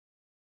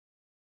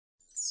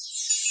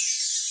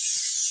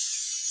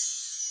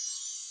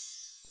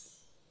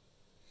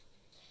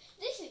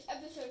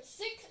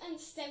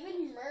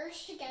7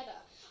 merged together.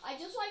 I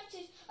just wanted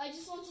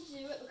to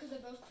do it because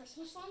they're both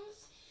Christmas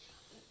ones,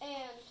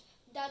 and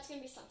Dad's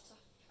gonna be Santa.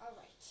 All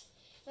right,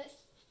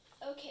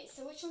 okay,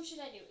 so which one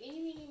should I do?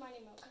 Eeny, meeny, miny,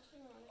 moe.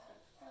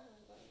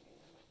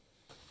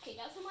 Okay,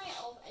 that's not my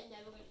elf, and then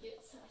we're gonna do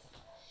it.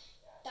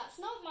 That's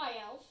not my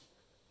elf.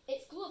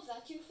 Its gloves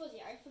are too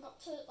fuzzy. I forgot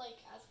to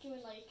ask you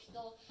in the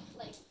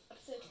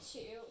episode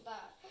 2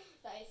 that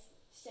it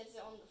says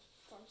it on the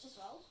front as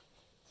well.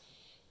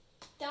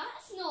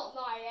 That's not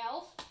my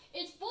elf.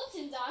 Its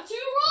buttons are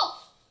too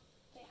rough.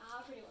 They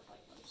are pretty rough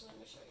like buttons, so let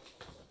me show you.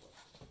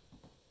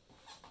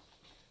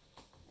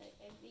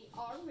 They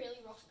are really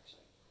rough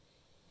actually.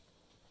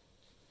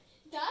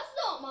 That's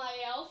not my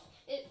elf.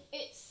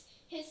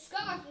 His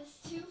scarf is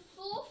too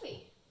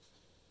fluffy.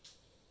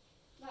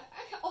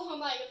 Oh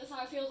my goodness,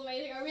 that feels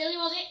amazing. I really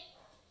want it.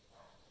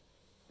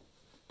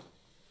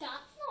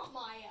 That's not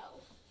my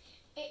elf.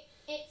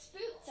 Its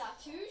boots are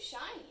too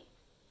shiny.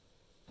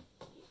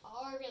 They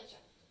are really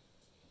shiny.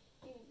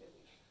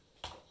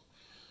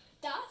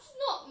 That's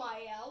not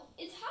my elf.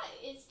 Its hat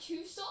is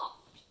too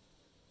soft.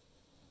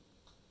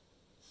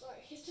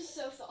 Sorry, it's just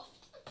so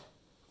soft.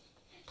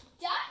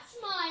 That's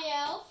my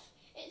elf.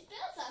 Its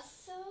bells are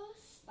so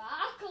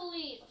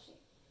sparkly. It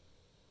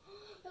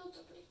looks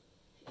so pretty.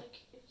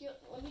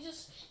 Let me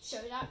just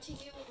show that to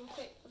you real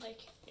quick.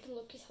 You can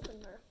look yourself in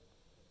the mirror.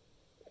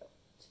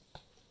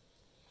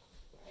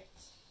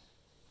 Right.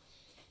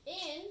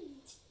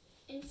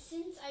 And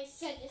since I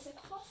said it's a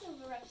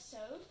crossover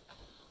episode,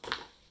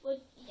 well,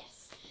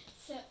 yes.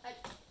 So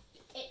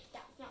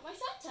that's not my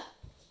Santa.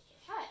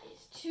 His hat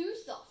is too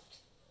soft.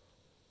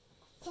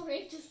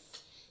 Sorry,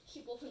 just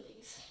keep opening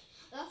these.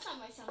 That's not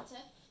my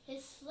Santa.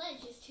 His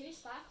sledge is too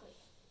sparkly,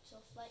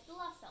 just like the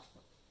last elf.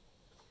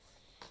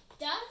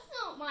 That's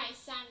not my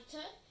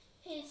Santa.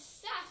 His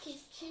sack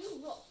is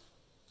too rough.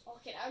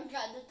 Okay, I'm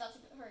glad that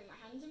doesn't hurt my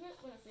hands a bit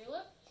when I feel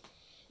it.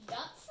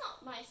 That's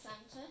not my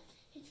Santa.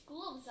 His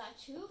gloves are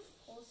too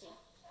fuzzy.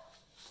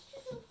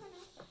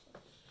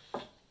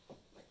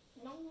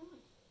 No.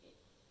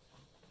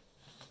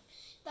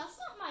 That's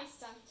not my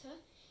Santa.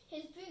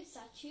 His boots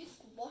are too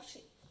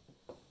squashy.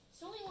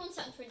 There's only one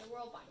Santa in the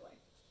world, by the way.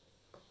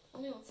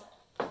 Only one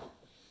Santa.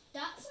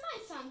 That's my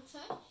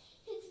Santa.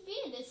 His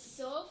beard is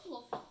so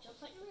fluffy,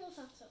 just like a real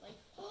Santa.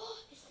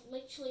 It's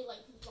literally like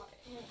right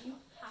here. You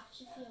have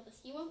to feel this.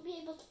 You won't be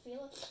able to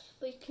feel it,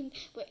 but you can.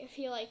 But if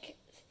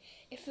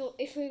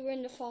we were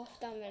in the 4th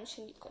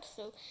dimension, you could.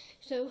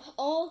 So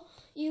all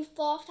you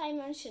 4th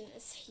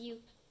dimensions,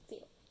 you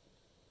feel.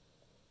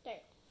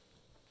 There.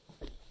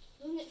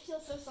 Doesn't it feel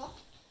so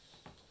soft?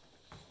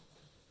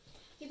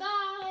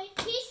 Goodbye.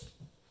 Peace.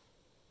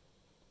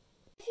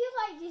 If you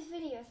like these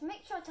videos,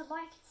 make sure to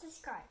like and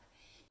subscribe.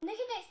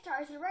 Nicki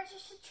Nickstar is a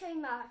registered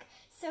trademark,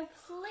 so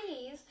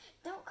please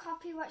don't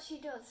copy what she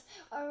does,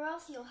 or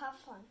else you'll have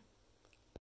fun.